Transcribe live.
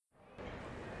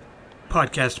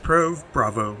Podcast Prove,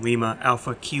 Bravo, Lima,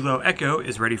 Alpha, Kilo, Echo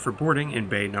is ready for boarding in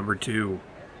Bay Number 2.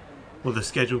 Will the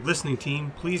scheduled listening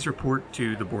team please report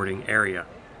to the boarding area?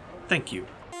 Thank you.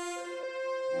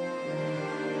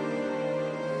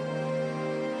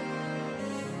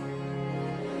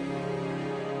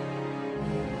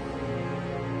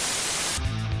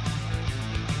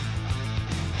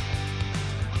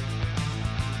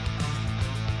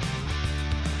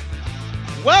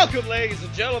 Welcome, ladies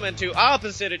and gentlemen, to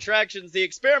Opposite Attractions, the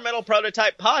experimental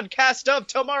prototype podcast of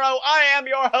tomorrow. I am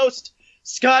your host,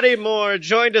 Scotty Moore,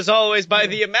 joined as always by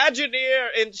the Imagineer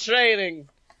in training,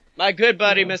 my good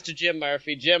buddy, Mr. Jim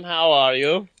Murphy. Jim, how are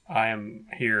you? I am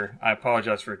here. I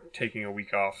apologize for taking a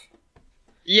week off.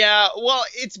 Yeah, well,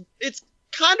 it's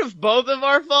kind of both of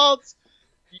our faults.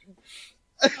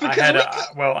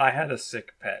 I had a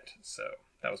sick pet, so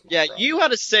that was my problem. You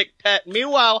had a sick pet.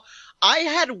 Meanwhile, I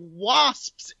had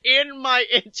wasps in my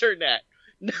internet.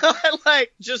 Not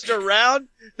like just around.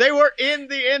 They were in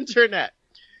the internet.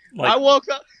 Like I woke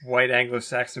up. White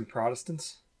Anglo-Saxon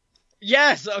Protestants?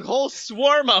 Yes, a whole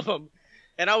swarm of them.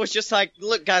 And I was just like,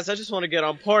 look, guys, I just want to get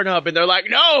on Pornhub. And they're like,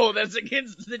 no, that's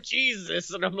against the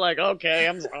Jesus. And I'm like, okay,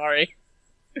 I'm sorry.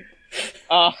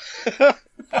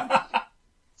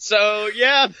 So,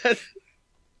 yeah.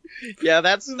 Yeah,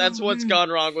 that's what's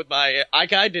gone wrong with my...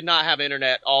 I did not have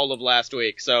internet all of last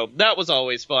week, so that was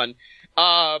always fun.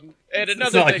 And it's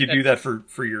another not like you do that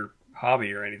for your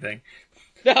hobby or anything.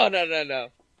 No.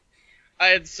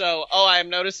 I'm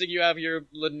noticing you have your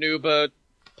Lanuba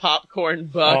popcorn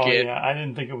bucket. Oh, yeah, I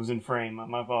didn't think it was in frame.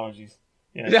 My apologies.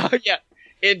 Yeah. No, yeah.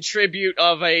 In tribute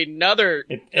of another...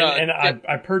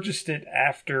 I purchased it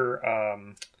after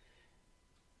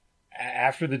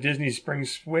the Disney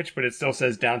Springs switch, but it still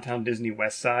says Downtown Disney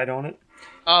West Side on it.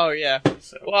 Oh, yeah.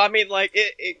 So. Well, I mean, like,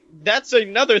 that's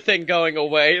another thing going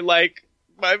away. Like,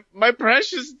 my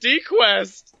precious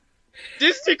D-Quest.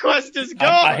 Disney Quest is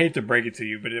gone! I hate to break it to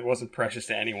you, but it wasn't precious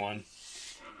to anyone.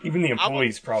 Even the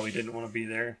employees probably didn't want to be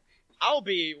there. I'll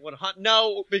be 100...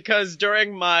 No, because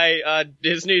during my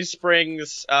Disney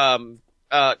Springs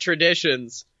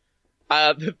traditions...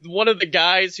 one of the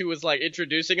guys who was, like,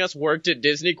 introducing us worked at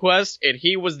Disney Quest, and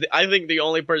he was, I think, the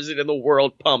only person in the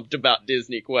world pumped about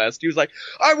Disney Quest. He was like,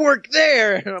 I work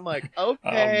there! And I'm like,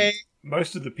 okay.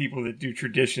 Most of the people that do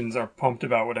traditions are pumped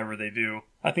about whatever they do.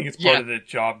 I think it's part of the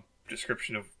job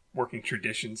description of working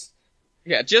traditions.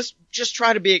 Yeah, just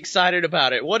try to be excited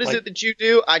about it. What is it that you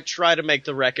do? I try to make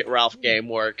the Wreck-It Ralph game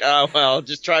work. Oh, well,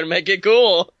 just try to make it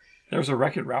cool. There's a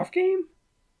Wreck-It Ralph game?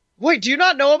 Wait, do you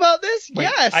not know about this? Wait,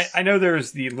 yes! I know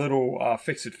there's the little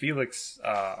Fix-It Felix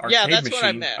arcade machine. Yeah, that's what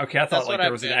I meant. Okay, I thought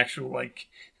there was an actual, like...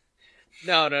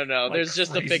 No. Like there's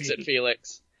just the Fix-It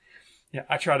Felix. Yeah,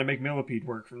 I tried to make Millipede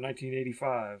work from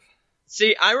 1985.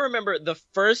 See, I remember the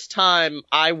first time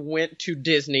I went to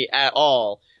Disney at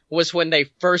all was when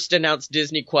they first announced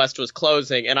Disney Quest was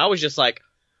closing, and I was just like,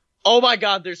 oh my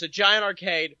god, there's a giant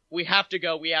arcade. We have to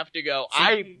go.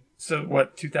 So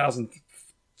what,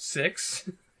 2006?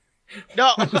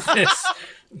 No. Because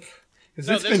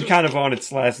it's been kind of on its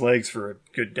last legs for a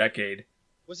good decade.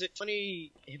 Was it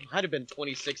 20... It might have been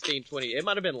 2016, It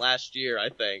might have been last year, I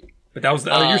think. But that was...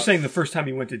 you're saying the first time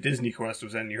you went to Disney Quest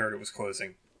was then you heard it was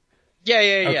closing. Yeah.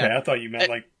 Okay, I thought you meant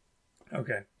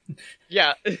Okay.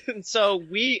 Yeah, so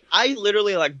I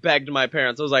literally, like, begged my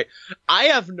parents. I was like, I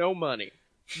have no money.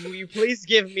 Will you please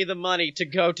give me the money to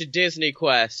go to Disney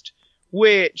Quest?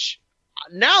 Which...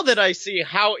 Now that I see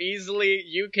how easily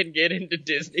you can get into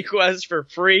Disney Quest for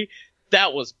free,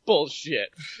 that was bullshit.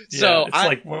 Yeah, so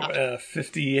it's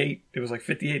 58. It was like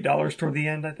 $58 toward the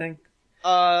end, I think.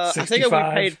 65?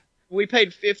 I think we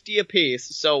paid $50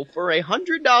 apiece. So for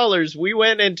 $100, we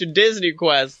went into Disney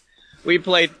Quest. We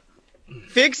played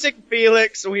Fix-It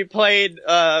Felix. We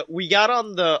got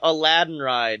on the Aladdin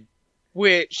ride.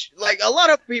 Which, like, a lot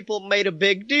of people made a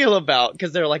big deal about,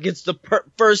 because they're like, it's the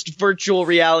first virtual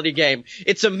reality game.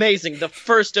 It's amazing, the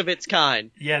first of its kind.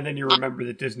 Yeah, and then you remember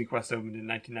that Disney Quest opened in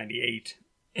 1998.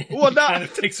 Well, it kind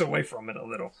of takes away from it a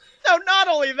little. No, not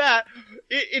only that,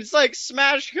 it's like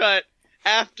smash cut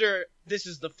after this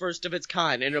is the first of its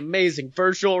kind, an amazing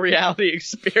virtual reality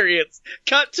experience.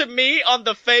 Cut to me on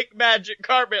the fake magic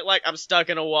carpet like I'm stuck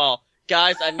in a wall.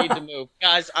 Guys, I need to move.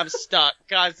 Guys, I'm stuck.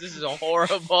 Guys, this is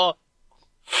horrible.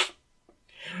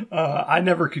 I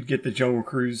never could get the Jungle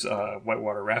Cruise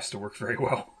whitewater rafts to work very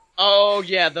well. Oh,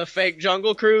 yeah, the fake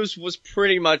Jungle Cruise was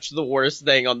pretty much the worst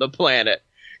thing on the planet.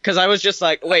 Because I was just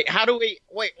like, wait,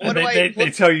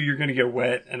 They tell you you're going to get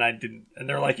wet, and I didn't. And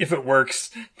they're like, if it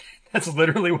works. That's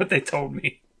literally what they told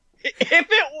me. If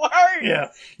it works!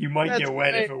 Yeah, you might get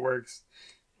wet if it works.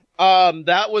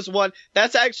 That was one.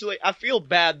 That's actually, I feel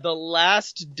bad. The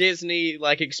last Disney,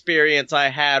 experience I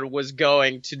had was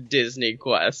going to Disney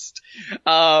Quest.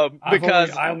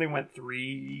 Because I only went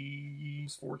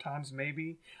 4 times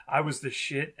maybe. I was the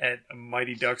shit at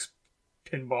Mighty Ducks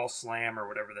Pinball Slam or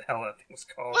whatever the hell that thing was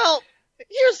called. Well,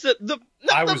 here's the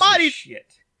shit.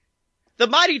 The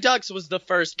Mighty Ducks was the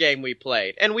first game we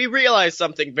played, and we realized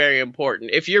something very important.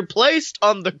 If you're placed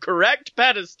on the correct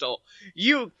pedestal,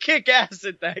 you kick ass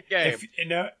at that game.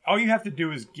 All you have to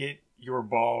do is get your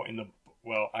ball in the...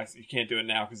 Well, you can't do it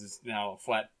now because it's now a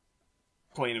flat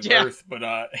plane of Earth, but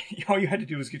all you had to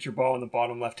do was get your ball in the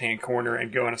bottom left-hand corner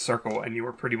and go in a circle, and you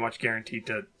were pretty much guaranteed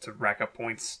to rack up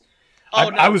points.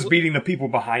 I was beating the people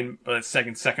behind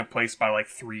second place by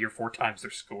 3 or 4 times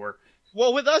their score.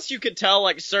 Well, with us, you could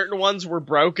tell, certain ones were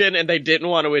broken and they didn't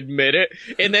want to admit it.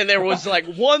 And then there was,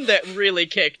 one that really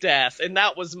kicked ass, and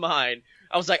that was mine.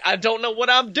 I was like, I don't know what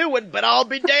I'm doing, but I'll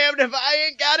be damned if I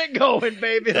ain't got it going,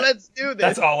 baby. Let's do this.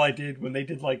 That's all I did when they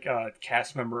did,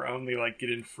 cast member only, get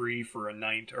in free for a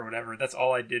night or whatever. That's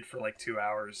all I did for, 2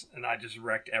 hours, and I just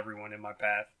wrecked everyone in my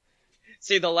path.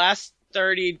 See, the last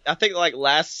 30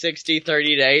 last 60,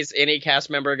 30 days, any cast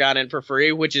member got in for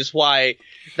free, which is why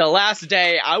the last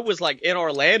day I was in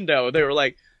Orlando. They were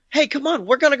like, hey, come on,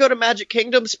 we're going to go to Magic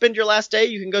Kingdom, spend your last day.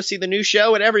 You can go see the new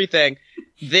show and everything.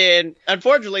 Then,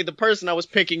 unfortunately, the person I was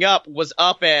picking up was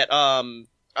up at,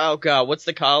 oh god, what's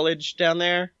the college down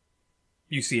there?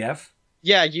 UCF?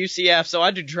 Yeah, UCF. So I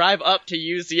had to drive up to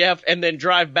UCF and then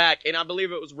drive back, and I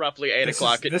believe it was roughly 8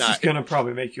 o'clock at night. This is going to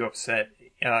probably make you upset.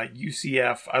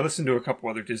 UCF, I listened to a couple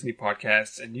other Disney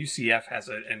podcasts, and UCF has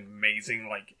an amazing,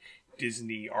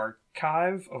 Disney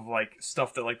archive of,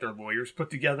 stuff that, their lawyers put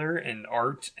together, and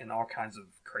art, and all kinds of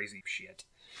crazy shit.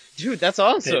 Dude, that's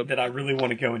awesome. That I really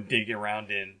want to go and dig around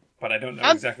in, but I don't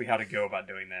know exactly how to go about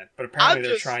doing that. But apparently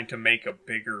they're trying to make a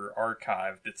bigger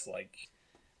archive that's,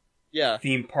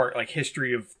 theme park,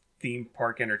 history of theme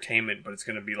park entertainment, but it's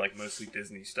going to be, mostly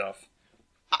Disney stuff.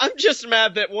 I'm just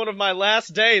mad that one of my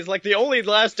last days, the only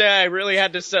last day I really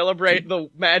had to celebrate the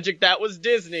magic that was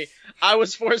Disney, I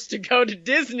was forced to go to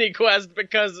Disney Quest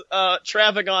because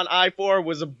traffic on I-4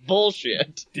 was a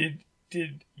bullshit. Did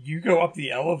you go up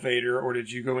the elevator, or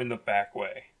did you go in the back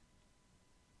way?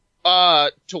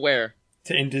 To where?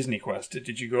 In Disney Quest.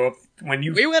 Did you go up when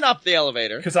you... We went up the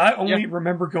elevator. Because I only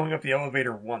remember going up the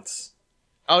elevator once.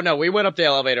 Oh, no, we went up the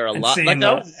elevator a lot. Well,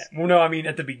 no, I mean,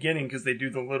 at the beginning, because they do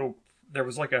the little... There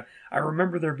was I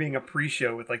remember there being a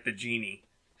pre-show with the genie.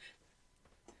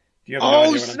 Do you have no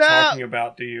idea what I'm talking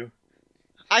about, do you?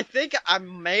 I think I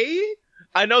may.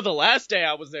 I know the last day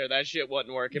I was there, that shit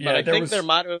wasn't working, but I think there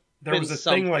might have been There was a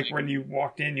something. thing when you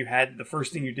walked in, the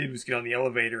first thing you did was get on the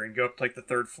elevator and go up to the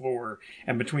 3rd floor,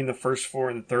 and between the 1st floor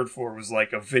and the 3rd floor was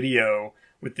a video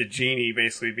with the genie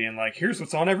basically being here's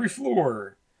what's on every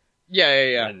floor.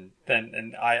 Yeah. And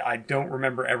I don't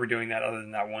remember ever doing that other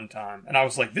than that one time. And I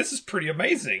was like, this is pretty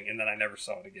amazing. And then I never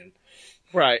saw it again.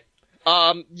 Right.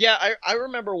 Yeah, I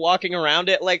remember walking around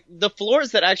it. The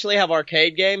floors that actually have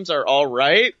arcade games are all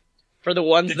right for the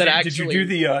ones Did you do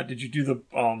the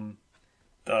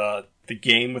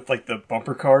game with the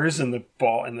bumper cars and the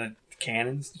ball and the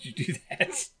cannons? Did you do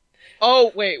that?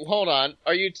 Oh, wait, hold on.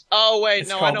 Are you... Oh, wait,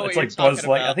 I know what you're talking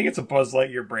about. I think it's a Buzz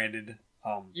Lightyear branded...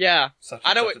 yeah,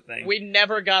 I know it. We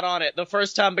never got on it. The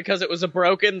first time because it was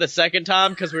broken. The second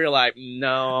time because we were like,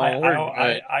 no.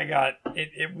 I got it.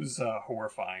 It was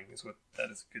horrifying. That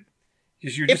is good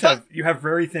because you have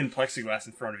very thin plexiglass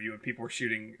in front of you, and people are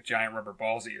shooting giant rubber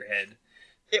balls at your head.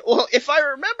 Well, if I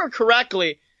remember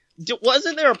correctly,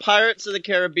 wasn't there a Pirates of the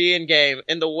Caribbean game,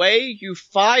 and the way you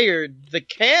fired the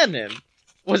cannon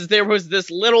was there was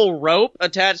this little rope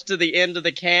attached to the end of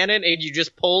the cannon, and you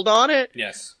just pulled on it?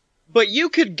 Yes. But you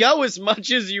could go as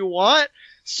much as you want.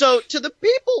 So to the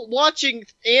people watching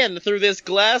in through this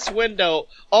glass window,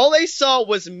 all they saw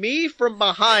was me from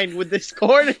behind with this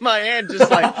cord in my hand,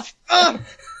 just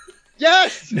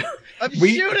yes, I'm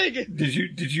shooting.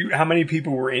 Did you? How many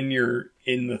people were in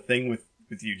the thing with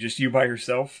you? Just you by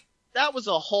yourself? That was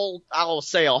I'll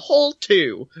say a whole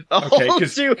two.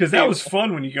 Because that was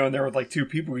fun when you go in there with 2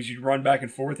 people, because you'd run back and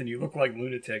forth and you look like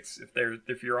lunatics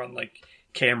if you're on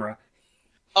camera.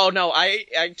 Oh, no,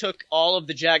 I took all of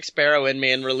the Jack Sparrow in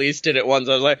me and released it at once.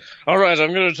 I was like, all right,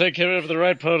 I'm going to take care of the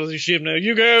right part of the ship now.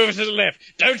 You go over to the left.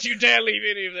 Don't you dare leave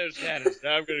any of those cannons.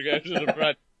 Now I'm going to go to the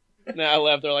front. Now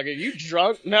left. They're like, are you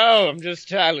drunk? No, I'm just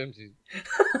talented.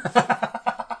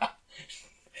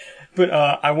 But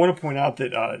I want to point out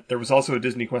that there was also a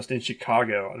Disney Quest in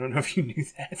Chicago. I don't know if you knew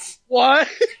that. What?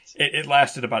 It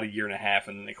lasted about a year and a half,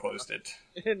 and then they closed it.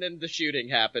 And then the shooting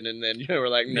happened, and then you were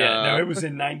like, no. Yeah, no, it was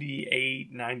in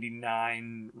 98,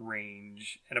 99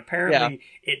 range. And apparently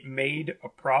it made a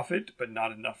profit, but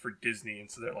not enough for Disney.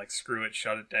 And so they're like, screw it,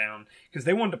 shut it down. Because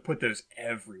they wanted to put those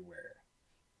everywhere.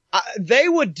 They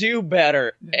would do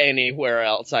better anywhere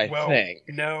else, I think.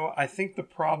 No, I think the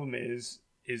problem is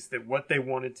that what they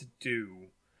wanted to do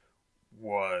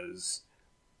was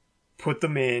put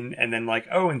them in and then like,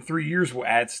 oh, in 3 years we'll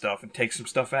add stuff and take some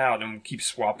stuff out and we'll keep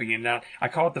swapping it and out. I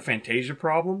call it the Fantasia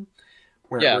problem,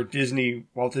 where Walt Disney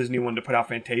wanted to put out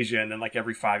Fantasia and then like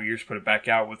every 5 years put it back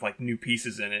out with like new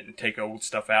pieces in it and take old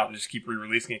stuff out and just keep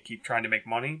re-releasing it, keep trying to make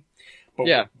money.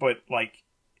 But like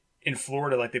in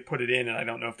Florida, like they put it in and I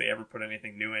don't know if they ever put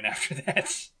anything new in after that.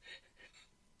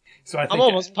 So I think I'm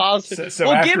almost positive.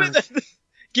 So after,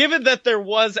 given that there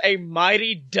was a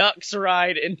Mighty Ducks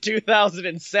ride in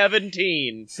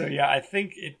 2017. So yeah, I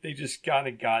think they just kind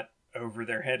of got over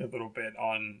their head a little bit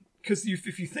on, because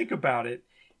if you think about it,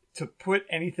 to put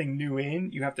anything new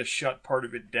in, you have to shut part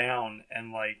of it down,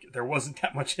 and like there wasn't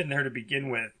that much in there to begin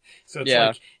with. So it's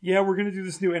like, we're gonna do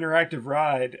this new interactive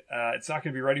ride. It's not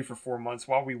gonna be ready for 4 months.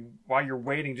 While you're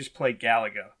waiting, just play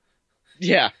Galaga.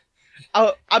 Yeah.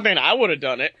 I mean, I would have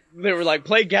done it. They were like,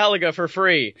 play Galaga for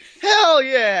free. Hell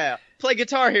yeah! Play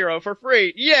Guitar Hero for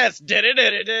free. Yes!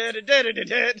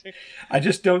 I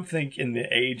just don't think in the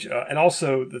age... and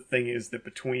also, the thing is that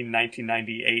between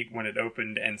 1998, when it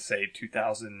opened, and, say,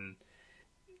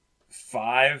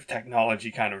 2005,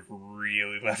 technology kind of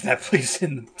really left that place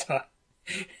in the time.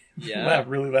 Yeah.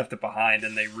 Really left it behind,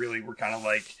 and they really were kind of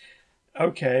like,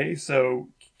 okay, so...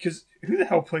 Because who the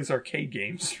hell plays arcade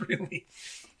games, really?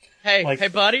 Hey,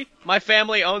 buddy, my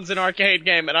family owns an arcade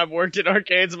game, and I've worked in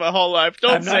arcades my whole life.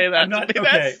 Don't say that to me.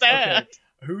 That's sad.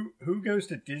 Okay. Who goes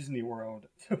to Disney World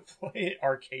to play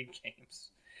arcade games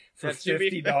for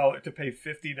 $50 to pay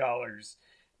 $50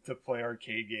 to play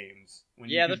arcade games?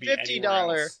 When you could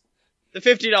the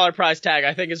 $50 price tag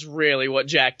I think is really what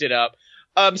jacked it up.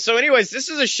 So anyways, this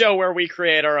is a show where we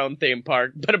create our own theme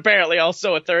park, but apparently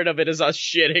also a third of it is us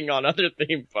shitting on other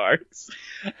theme parks.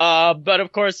 But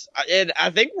of course, I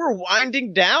think we're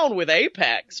winding down with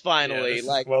Apex finally.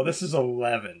 This is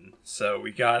 11, so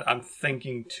I'm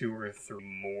thinking 2 or 3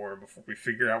 more before we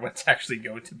figure out what's actually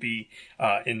going to be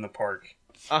in the park.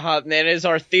 And it is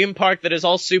our theme park that is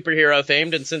all superhero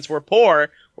themed, and since we're poor,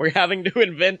 we're having to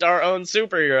invent our own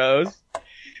superheroes.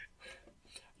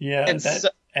 Yeah,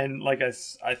 and like I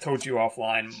told you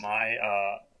offline,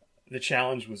 the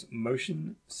challenge was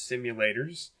motion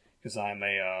simulators, because I'm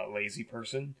a lazy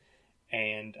person,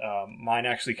 and mine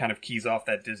actually kind of keys off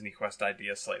that Disney Quest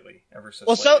idea slightly, ever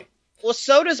so slightly.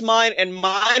 So does mine, and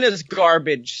mine is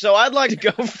garbage, so I'd like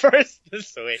to go first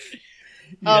this week.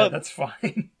 Yeah, that's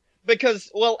fine.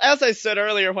 Because, as I said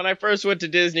earlier, when I first went to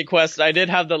Disney Quest, I did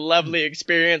have the lovely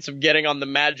experience of getting on the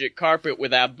magic carpet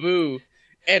with Abu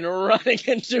and running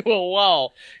into a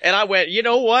wall. And I went, you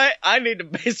know what? I need to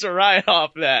base a ride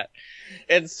off that.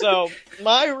 And so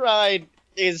my ride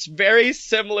is very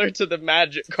similar to the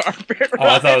magic carpet ride. Oh,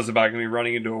 I thought it was about me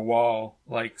running into a wall,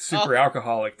 like Super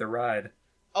Alcoholic, the ride.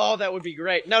 Oh, that would be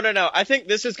great. No. I think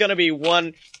this is going to be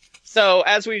one. So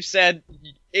as we've said,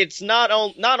 it's not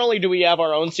only do we have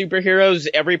our own superheroes,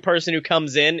 every person who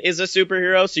comes in is a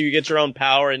superhero, so you get your own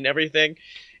power and everything.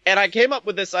 And I came up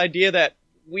with this idea that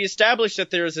we established that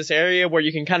there is this area where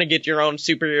you can kind of get your own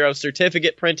superhero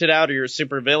certificate printed out, or your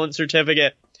supervillain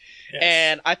certificate. Yes.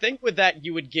 And I think with that,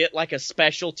 you would get like a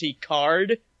specialty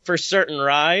card for certain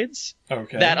rides.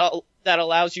 Okay. That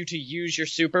allows you to use your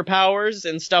superpowers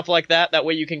and stuff like that. That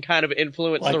way you can kind of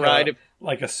influence the ride.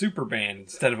 Like a super band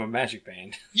instead of a magic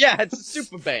band. Yeah, it's a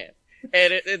super band.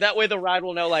 And that way the ride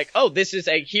will know, like, oh, this is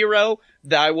a hero,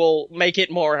 that I will make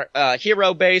it more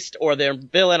hero-based, or the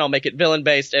villain, I'll make it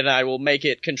villain-based, and I will make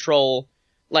it control,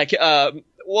 like,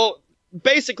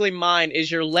 basically mine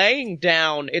is you're laying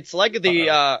down, it's like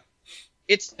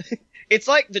it's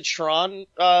like the Tron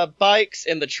bikes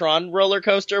and the Tron roller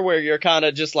coaster, where you're kind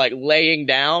of just, like, laying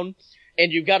down,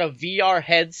 and you've got a VR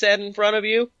headset in front of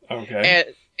you. Okay.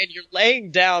 And you're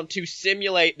laying down to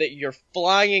simulate that you're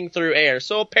flying through air.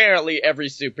 So apparently every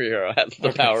superhero has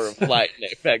the power of flight in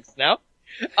Apex now.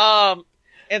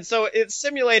 And so it's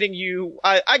simulating you.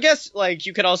 I guess, like,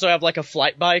 you could also have, like, a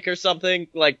flight bike or something.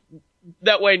 Like,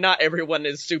 that way not everyone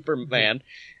is Superman.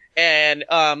 And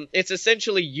it's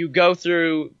essentially you go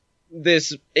through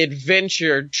this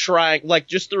adventure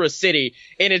just through a city,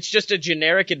 and it's just a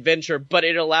generic adventure, but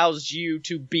it allows you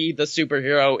to be the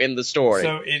superhero in the story.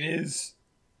 So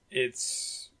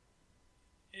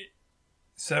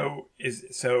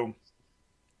so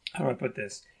how do I put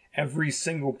this? Every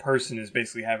single person is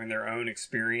basically having their own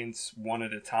experience one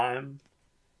at a time.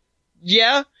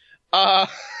 Yeah. I'm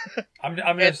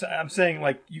saying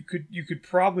like you could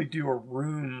probably do a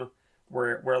room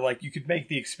where like you could make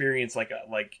the experience like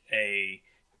a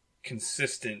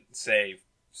consistent, say,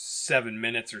 7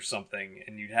 minutes or something,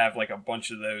 and you'd have like a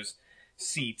bunch of those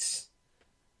seats,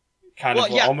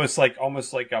 almost like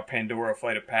a Pandora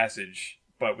Flight of Passage,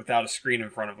 but without a screen in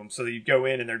front of them. So that you'd go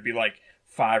in and there'd be like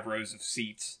 5 rows of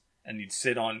seats, and you'd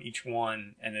sit on each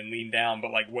one and then lean down.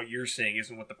 But like what you're seeing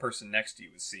isn't what the person next to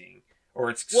you is seeing, or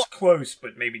it's close,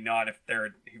 but maybe not if they're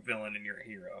a villain and you're a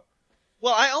hero.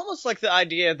 Well, I almost like the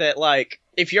idea that like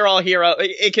if you're all hero,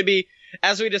 it could be.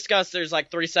 As we discussed, there's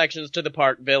like 3 sections to the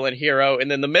park: villain, hero,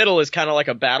 and then the middle is kind of like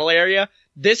a battle area.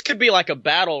 This could be like a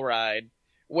battle ride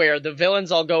where the villains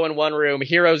all go in one room,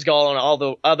 heroes go in all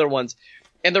the other ones.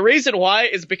 And the reason why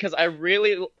is because I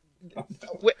really...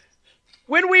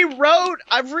 When we rode...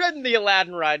 I've ridden the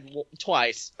Aladdin ride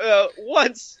twice.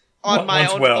 Once on my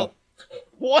own... Well.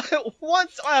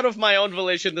 Once out of my own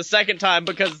volition, the second time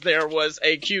because there was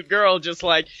a cute girl just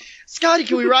like, Scotty,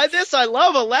 can we ride this? I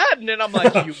love Aladdin. And I'm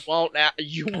like, you won't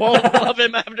love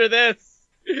him after this.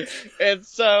 And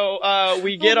so,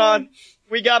 we got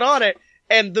on it.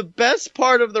 And the best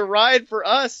part of the ride for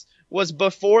us was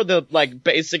before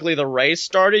basically the race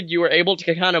started, you were able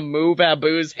to kind of move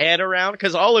Abu's head around,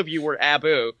 cause all of you were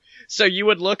Abu. So you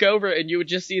would look over and you would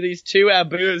just see these 2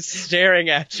 Abus staring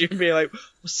at you and be like,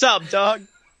 what's up, dog?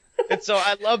 And so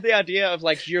I love the idea of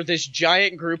like, you're this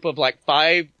giant group of like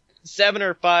 7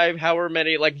 or 5, however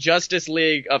many, like Justice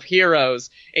League of heroes,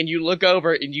 and you look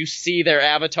over and you see their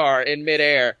avatar in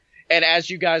midair. And as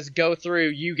you guys go through,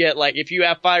 you get like, if you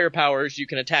have fire powers, you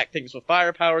can attack things with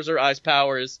fire powers or ice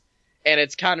powers. And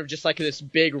it's kind of just like this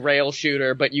big rail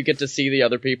shooter, but you get to see the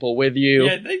other people with you.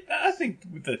 Yeah, I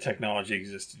think the technology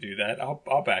exists to do that.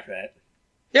 I'll back that.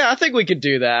 Yeah, I think we could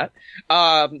do that.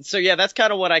 So yeah, that's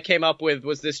kind of what I came up with,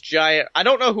 was this giant... I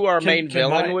don't know who our main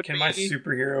villain would be. Can my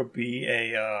superhero be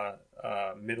a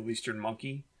Middle Eastern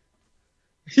monkey?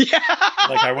 Yeah!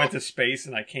 Like I went to space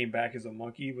and I came back as a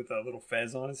monkey with a little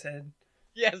fez on his head?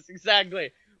 Yes, exactly.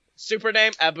 Super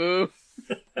name, Abu.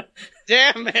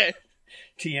 Damn it!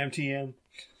 TM.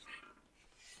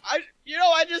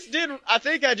 I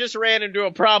think I just ran into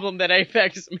a problem that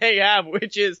Apex may have,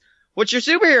 which is, what's your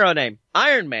superhero name?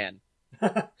 Iron Man.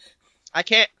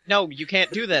 No, you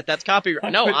can't do that. That's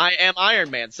copyright. No, I am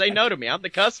Iron Man. Say no to me. I'm the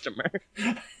customer.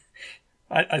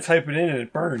 I type it in and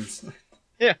it burns.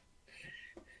 Yeah.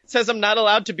 It says I'm not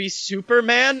allowed to be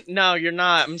Superman? No, you're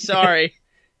not. I'm sorry.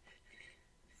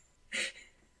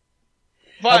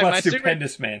 Fine, how about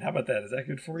Stupendous Man? How about that? Is that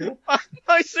good for you?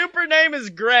 My super name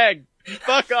is Greg.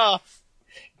 Fuck off.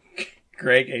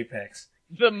 Greg Apex.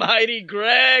 The mighty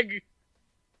Greg.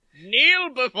 Kneel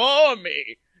before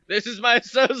me. This is my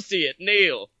associate,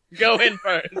 Neil. Go in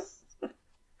first.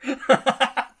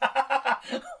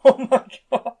 Oh my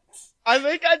god. I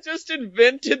think I just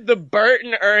invented the Bert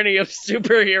and Ernie of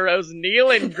superheroes,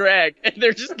 Neil and Greg. And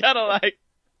they're just kind of like,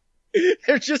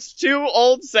 they're just 2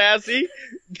 old sassy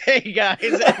gay guys,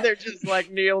 and they're just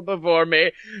like, kneel before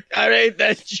me. I made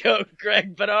that joke,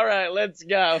 Greg, but alright, let's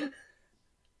go.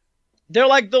 They're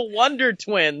like the Wonder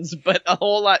Twins, but a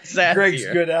whole lot sassier. Greg's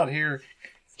good out here.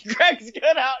 Greg's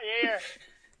good out here.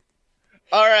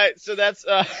 Alright, so that's,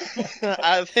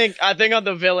 I think on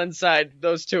the villain side,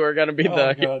 those 2 are gonna be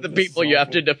the people you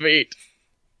have to defeat.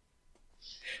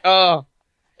 Oh.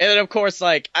 And then, of course,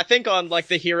 like, I think on, like,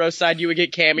 the hero side, you would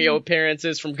get cameo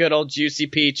appearances from good old Juicy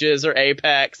Peaches or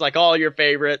Apex, like, all your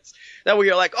favorites. That way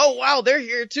you're like, oh, wow, they're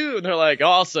here, too. And they're like,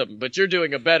 awesome, but you're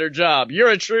doing a better job. You're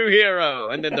a true hero.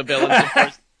 And then the villains, of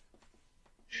course.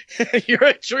 You're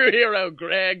a true hero,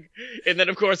 Greg. And then,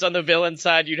 of course, on the villain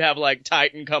side, you'd have, like,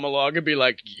 Titan come along and be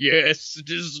like, yes,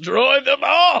 destroy them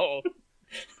all.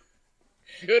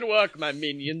 Good work, my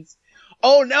minions.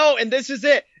 Oh no, and this is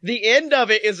it. The end of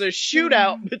it is a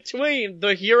shootout between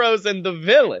the heroes and the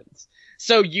villains.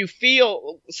 So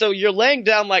you're laying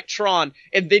down like Tron,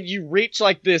 and then you reach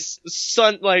like this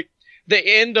the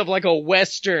end of like a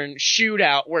Western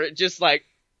shootout where it just like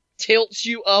tilts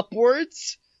you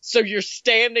upwards. So you're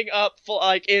standing up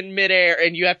like in midair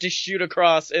and you have to shoot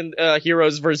across in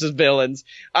heroes versus villains.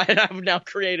 I've now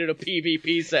created a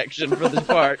PvP section for this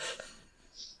part.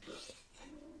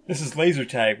 This is laser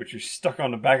tag, but you're stuck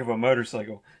on the back of a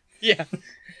motorcycle. Yeah.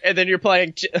 And then you're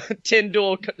playing 10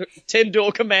 dual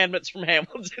commandments from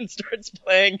Hamilton starts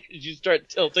playing as you start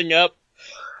tilting up.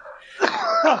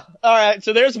 Alright,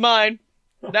 so there's mine.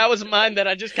 That was mine that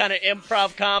I just kind of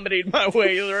improv comedied my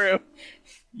way through.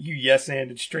 You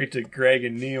yes-anded straight to Greg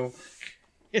and Neil.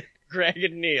 Greg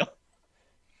and Neil.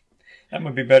 That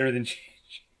might be better than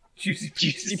Juicy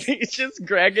Peaches. Juicy Peaches,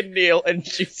 Greg and Neil, and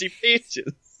Juicy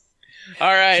Peaches. All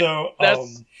right, So,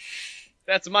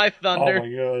 that's my thunder. Oh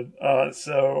my god!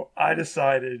 So I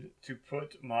decided to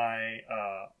put my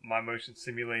my motion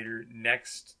simulator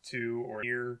next to or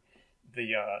near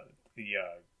the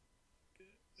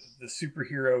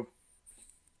superhero,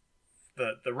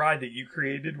 the ride that you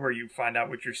created, where you find out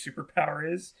what your superpower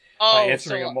is by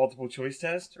answering a multiple choice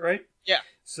test, right? Yeah.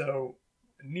 So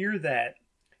near that,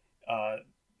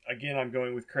 again, I'm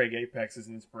going with Craig Apex as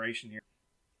an inspiration here.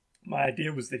 My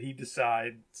idea was that he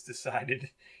decided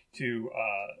to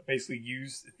basically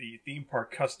use the theme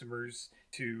park customers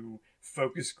to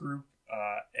focus group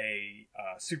a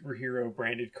superhero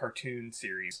branded cartoon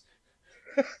series.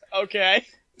 Okay.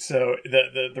 So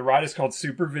the ride is called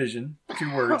Supervision,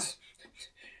 2 words.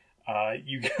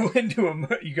 You go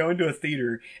into a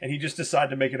theater, and he just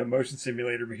decided to make it a motion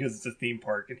simulator because it's a theme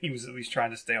park, and he was at least trying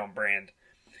to stay on brand.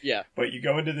 Yeah. But you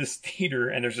go into this theater,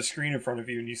 and there's a screen in front of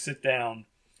you, and you sit down,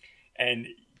 and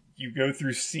you go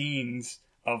through scenes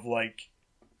of like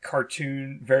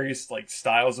various like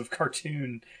styles of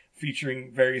cartoon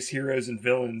featuring various heroes and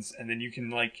villains, and then you can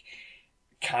like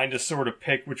kind of sort of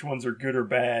pick which ones are good or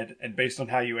bad, and based on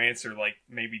how you answer, like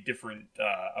maybe different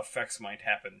effects might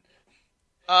happen.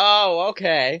 Oh,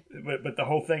 okay. But the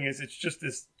whole thing is, it's just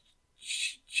this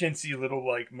chintzy little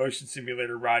like motion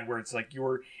simulator ride where it's like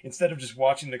instead of just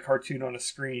watching the cartoon on a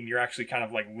screen, you're actually kind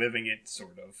of like living it,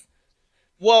 sort of.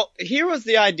 Well, here was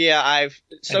the idea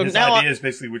His idea is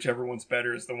basically whichever one's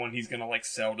better is the one he's gonna like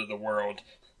sell to the world.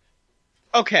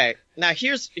 Okay, now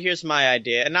here's my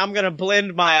idea, and I'm gonna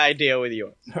blend my idea with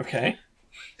yours. Okay.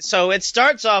 So it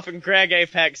starts off and Greg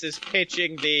Apex is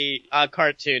pitching the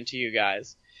cartoon to you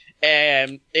guys.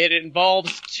 And it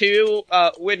involves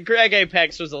when Greg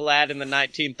Apex was a lad in the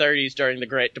 1930s during the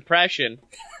Great Depression,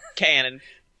 canon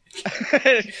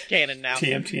now.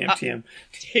 TM.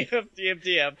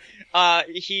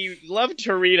 He loved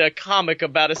to read a comic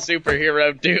about a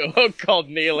superhero duo called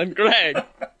Neil and Greg.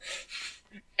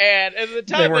 And at the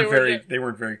time they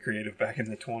weren't very creative back in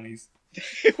the 20s.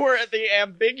 They were the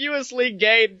ambiguously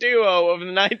gay duo of the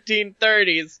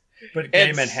 1930s. But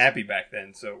gay meant happy back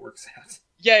then, so it works out.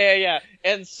 Yeah.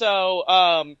 And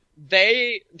so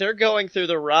they're going through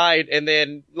the ride, and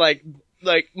then like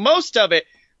most of it,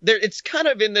 it's kind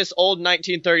of in this old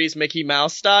 1930s Mickey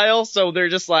Mouse style. So they're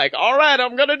just like, all right,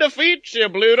 I'm gonna defeat you,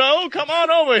 Bluto. Come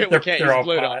on over here.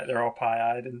 They're all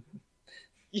pie-eyed and.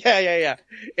 Yeah.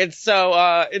 And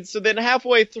so then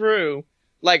halfway through,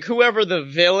 like whoever the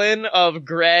villain of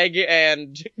Greg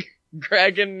and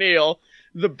Neil,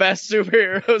 the best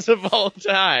superheroes of all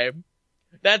time.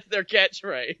 That's their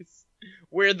catchphrase.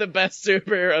 We're the best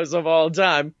superheroes of all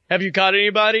time. Have you caught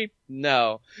anybody?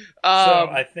 No. So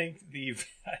I think the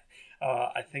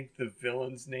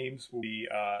villains' names will be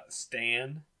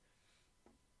Stan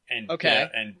and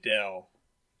Del.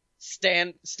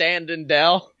 Stand and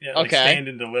Del? Yeah, like okay. Stand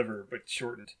and Deliver, but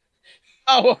shortened.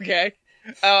 Oh, okay.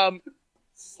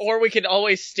 Or we could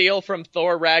always steal from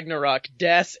Thor Ragnarok,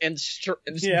 Des and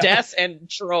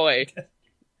Troy.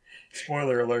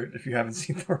 Spoiler alert if you haven't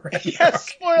seen Thor Ragnarok. Yes,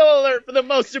 spoiler alert for the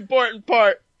most important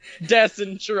part. Des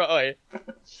and Troy.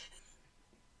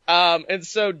 And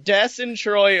so Des and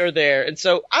Troy are there. And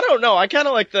so, I don't know, I kind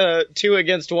of like the 2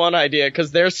 against 1 idea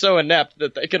because they're so inept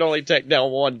that they can only take down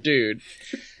one dude.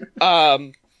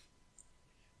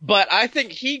 But I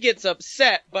think he gets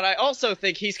upset, but I also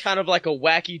think he's kind of like a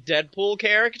wacky Deadpool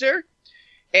character.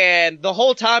 And the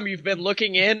whole time you've been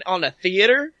looking in on a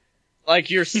theater, like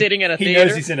you're sitting in a theater. He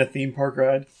knows he's in a theme park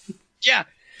ride. Yeah.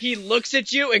 He looks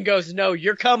at you and goes, no,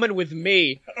 you're coming with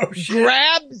me. Oh, shit.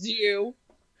 Grabs you,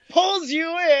 pulls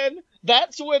you in.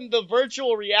 That's when the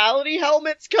virtual reality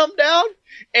helmets come down.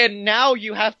 And now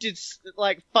you have to,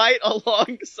 like, fight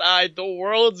alongside the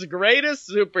world's greatest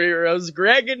superheroes,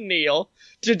 Greg and Neil,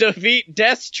 to defeat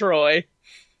Destroy.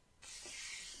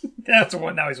 That's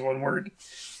one. Now he's one word.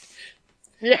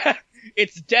 Yeah.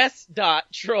 It's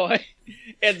Troy.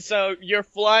 And so you're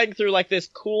flying through like this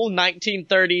cool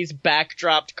 1930s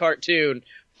backdropped cartoon,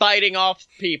 fighting off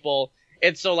people.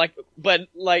 And so like, but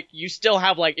like you still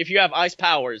have like, if you have ice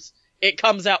powers, it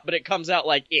comes out, but it comes out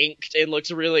like inked. It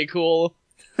looks really cool.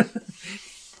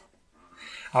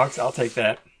 I'll take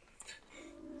that.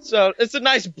 So it's a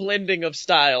nice blending of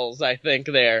styles, I think,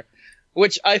 there.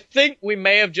 Which I think we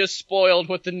may have just spoiled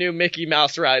what the new Mickey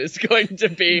Mouse ride is going to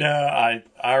be. No, I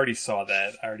already saw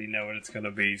that. I already know what it's going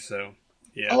to be, so,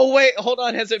 yeah. Oh, wait, hold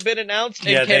on. Has it been announced?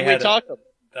 And can we talk about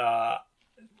it?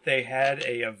 They had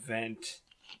a event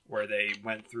where they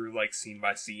went through like scene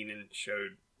by scene and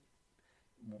showed.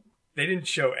 They didn't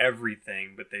show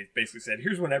everything, but they basically said,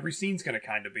 "Here's what every scene's going to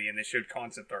kind of be," and they showed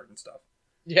concept art and stuff.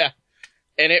 Yeah,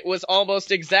 and it was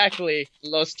almost exactly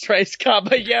Los Tres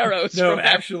Caballeros. No,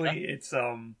 actually, it's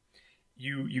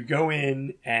you go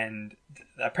in and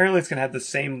apparently it's going to have the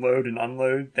same load and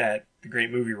unload that the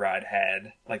Great Movie Ride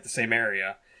had, like the same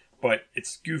area, but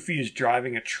it's Goofy is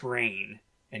driving a train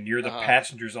and you're the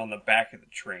passengers on the back of the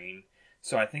train.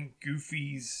 So I think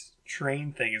Goofy's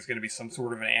train thing is going to be some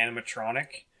sort of an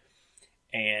animatronic,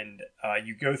 and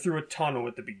you go through a tunnel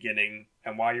at the beginning,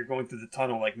 and while you're going through the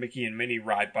tunnel, like Mickey and Minnie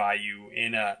ride by you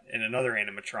in another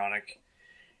animatronic,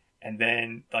 and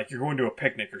then like you're going to a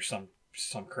picnic or some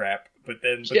crap, but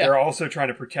they're also trying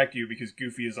to protect you because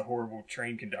Goofy is a horrible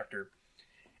train conductor.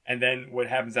 And then what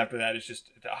happens after that is just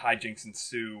hijinks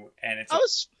ensue, and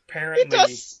it's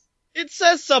apparently... It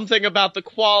says something about the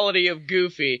quality of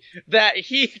Goofy, that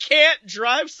he can't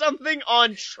drive something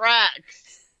on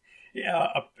tracks. Yeah,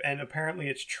 and apparently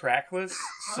it's trackless,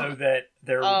 so that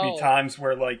there will be times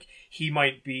where, like, he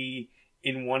might be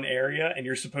in one area, and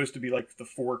you're supposed to be, like, the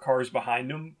 4 cars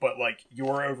behind him, but, like,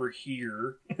 you're over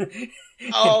here, and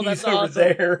he's over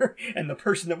there, and the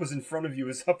person that was in front of you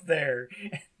is up there,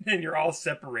 and then you're all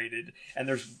separated, and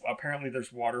there's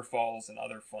waterfalls and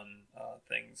other fun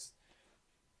things.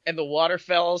 And the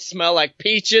waterfalls smell like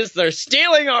peaches. They're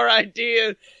stealing our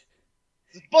ideas.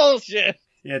 It's bullshit.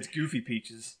 Yeah, it's Goofy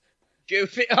peaches.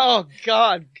 Goofy. Oh,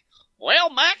 God. Well,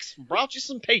 Max, brought you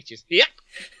some peaches. Yep.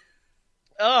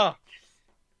 Oh,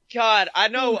 God. I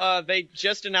know they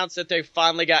just announced that they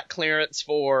finally got clearance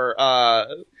for I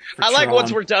like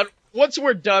Tron. Once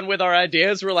we're done with our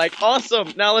ideas, we're like,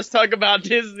 awesome. Now let's talk about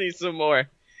Disney some more.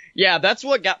 Yeah, that's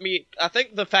what got me. I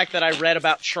think the fact that I read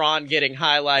about Tron getting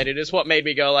highlighted is what made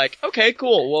me go like, okay,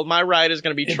 cool. Well, my ride is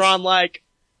going to be Tron-like,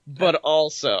 but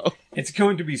also that's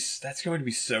going to be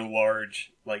so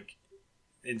large, like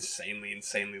insanely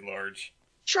large.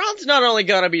 Tron's not only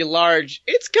going to be large,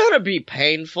 it's going to be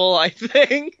painful, I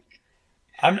think.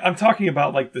 I'm talking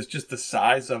about like this, just the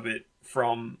size of it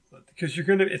because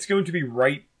it's going to be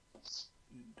right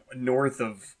north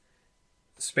of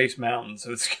Space Mountain,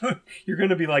 so you're going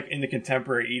to be like in the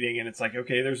Contemporary eating, and it's like,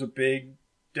 okay, there's a big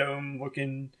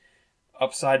dome-looking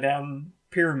upside-down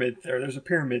pyramid there. There's a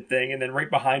pyramid thing, and then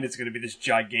right behind it's going to be this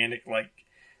gigantic like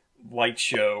light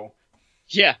show.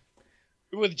 Yeah,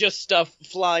 with just stuff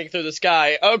flying through the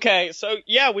sky. Okay, so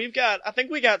yeah, I think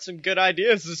we got some good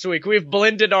ideas this week. We've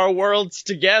blended our worlds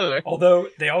together. Although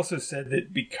they also said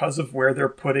that because of where they're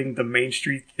putting the Main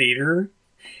Street Theater,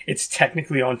 it's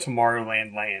technically on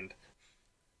Tomorrowland land.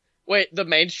 Wait, the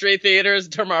Main Street Theater is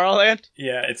Tomorrowland?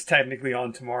 Yeah, it's technically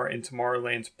on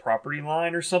Tomorrowland's property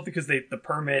line or something, because the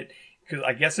permit, because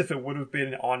I guess if it would have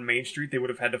been on Main Street, they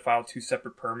would have had to file 2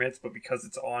 separate permits, but because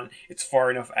it's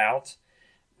far enough out,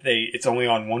 it's only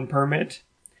on 1 permit.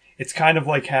 It's kind of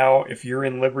like how if you're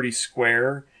in Liberty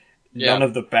Square, none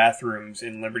of the bathrooms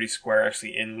in Liberty Square are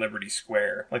actually in Liberty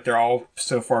Square. Like, they're all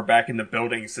so far back in the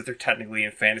buildings that they're technically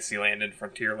in Fantasyland and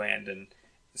Frontierland and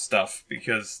stuff,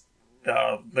 because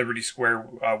Liberty Square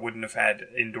wouldn't have had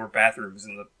indoor bathrooms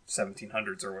in the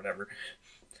 1700s or whatever.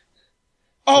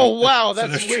 Oh, wow, that's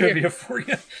there's weird. Trivia for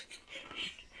you.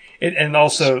 And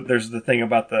also, there's the thing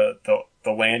about the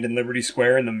land in Liberty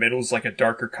Square. In the middle is like a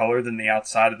darker color than the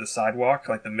outside of the sidewalk.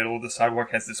 Like, the middle of the sidewalk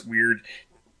has this weird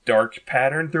dark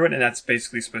pattern through it, and that's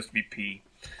basically supposed to be pee.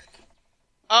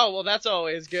 Oh, well, that's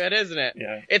always good, isn't it?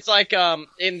 Yeah. It's like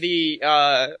in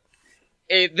the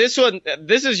this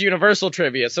is Universal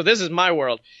trivia, so this is my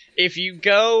world. If you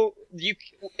go,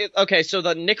 okay, so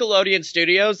the Nickelodeon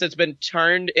Studios that's been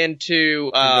turned into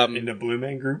into Blue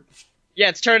Man Group. Yeah,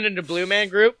 it's turned into Blue Man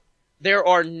Group. There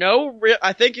are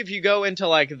I think if you go into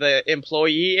like the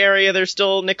employee area, there's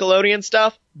still Nickelodeon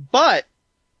stuff, but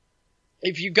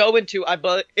if you go into,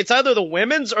 it's either the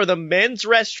women's or the men's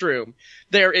restroom,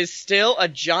 there is still a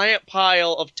giant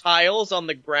pile of tiles on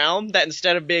the ground that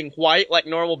instead of being white like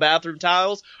normal bathroom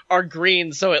tiles are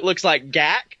green, so it looks like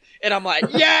gack. And I'm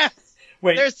like, yes!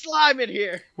 Wait, there's slime in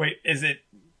here! Wait, is it...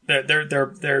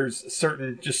 There's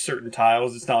certain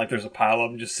tiles. It's not like there's a pile of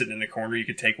them just sitting in the corner. You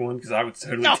could take one, because I would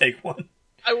totally take one.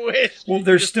 I wish. Well,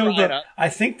 there's still I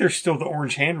think there's still the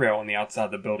orange handrail on the outside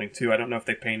of the building, too. I don't know if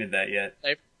they painted that yet.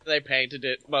 They painted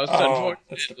it,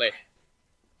 unfortunately.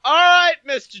 Alright,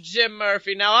 Mr. Jim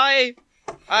Murphy, now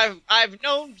I've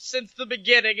known since the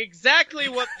beginning exactly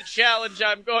what the challenge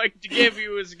I'm going to give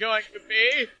you is going to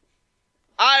be.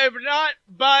 I'm not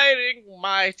biding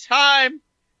my time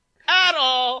at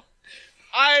all.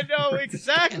 I know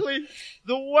exactly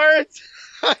the words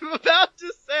I'm about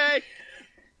to say.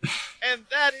 And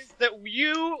that is that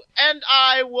you and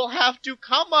I will have to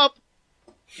come up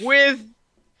with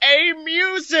a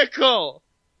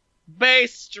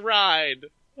musical-based ride.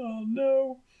 Oh,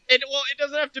 no. It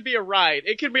doesn't have to be a ride.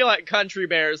 It could be like Country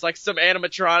Bears, like some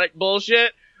animatronic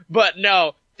bullshit. But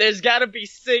no, there's gotta be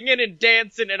singing and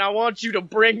dancing, and I want you to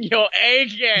bring your A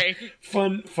game.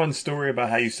 Fun story about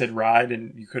how you said ride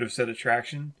and you could have said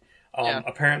attraction. Yeah.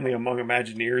 Apparently among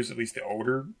Imagineers, at least the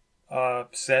older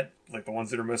set, like the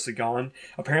ones that are mostly gone,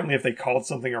 apparently if they called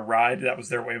something a ride, that was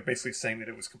their way of basically saying that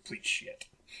it was complete shit.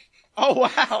 Oh,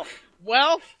 wow.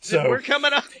 Well, so we're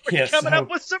coming up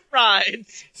with some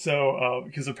rides. So,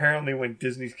 because apparently when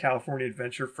Disney's California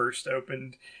Adventure first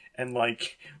opened, and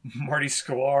like Marty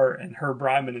Sklar and Herb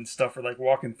Ryman and stuff are like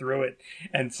walking through it,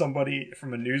 and somebody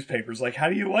from a newspaper's like, "How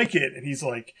do you like it?" And he's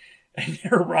like, and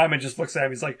Herb Ryman just looks at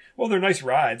him. He's like, "Well, they're nice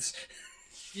rides."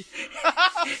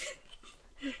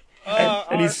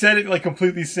 And he said it like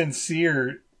completely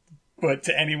sincere, but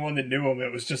to anyone that knew him,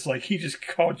 it was just like he just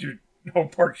called your whole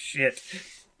park shit.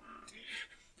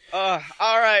 All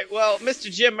right. Well,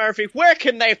 Mr. Jim Murphy, where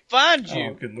can they find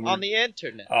you on the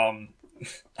internet? I'm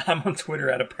on Twitter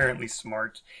at apparently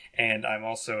smart, and I'm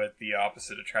also at the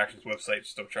Opposite Attractions website,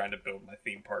 still trying to build my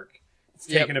theme park. It's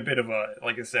taken a bit of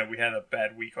like I said, we had a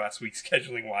bad week last week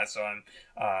scheduling wise, so I'm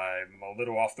a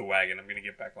little off the wagon. I'm going to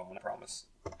get back on, I promise.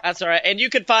 That's all right. And you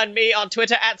can find me on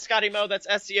Twitter at ScottyMo. That's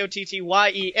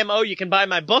SCOTTYEMO. You can buy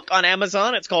my book on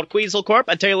Amazon. It's called Queasel Corp,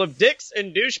 A Tale of Dicks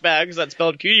and Douchebags. That's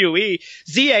spelled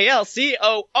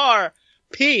QUEZALCORP.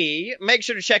 Make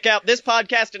sure to check out this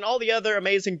podcast and all the other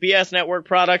amazing BS Network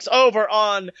products over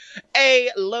on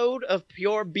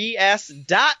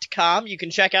aloadofpurebs.com. You can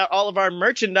check out all of our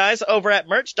merchandise over at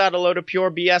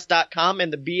merch.aloadofpurebs.com in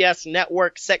the BS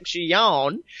Network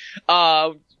section.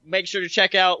 Make sure to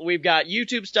check out, we've got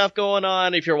YouTube stuff going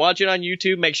on. If you're watching on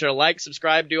YouTube, make sure to like,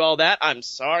 subscribe, do all that. I'm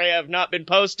sorry I've not been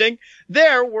posting.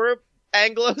 There were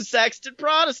Anglo-Saxon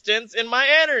Protestants in my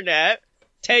internet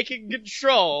taking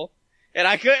control, and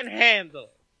I couldn't handle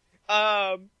it.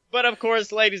 But of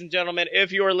course, ladies and gentlemen,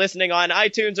 if you are listening on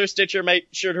iTunes or Stitcher, make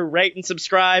sure to rate and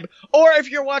subscribe. Or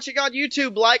if you're watching on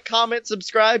YouTube, like, comment,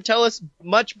 subscribe. Tell us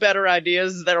much better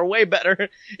ideas that are way better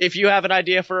if you have an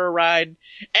idea for a ride.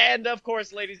 And of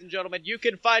course, ladies and gentlemen, you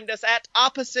can find us at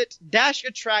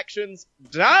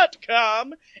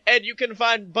opposite-attractions.com. And you can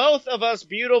find both of us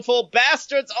beautiful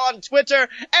bastards on Twitter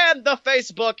and the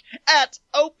Facebook at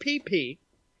OPPATT.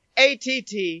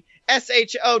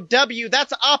 SHOW.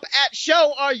 That's Op at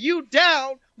Show. Are you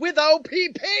down with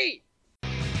OPP?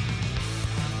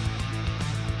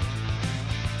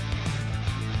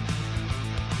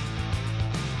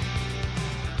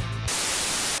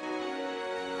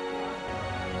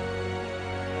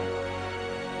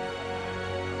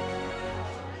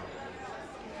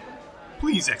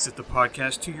 Please exit the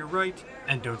podcast to your right,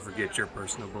 and don't forget your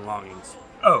personal belongings.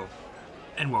 Oh,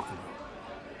 and welcome home.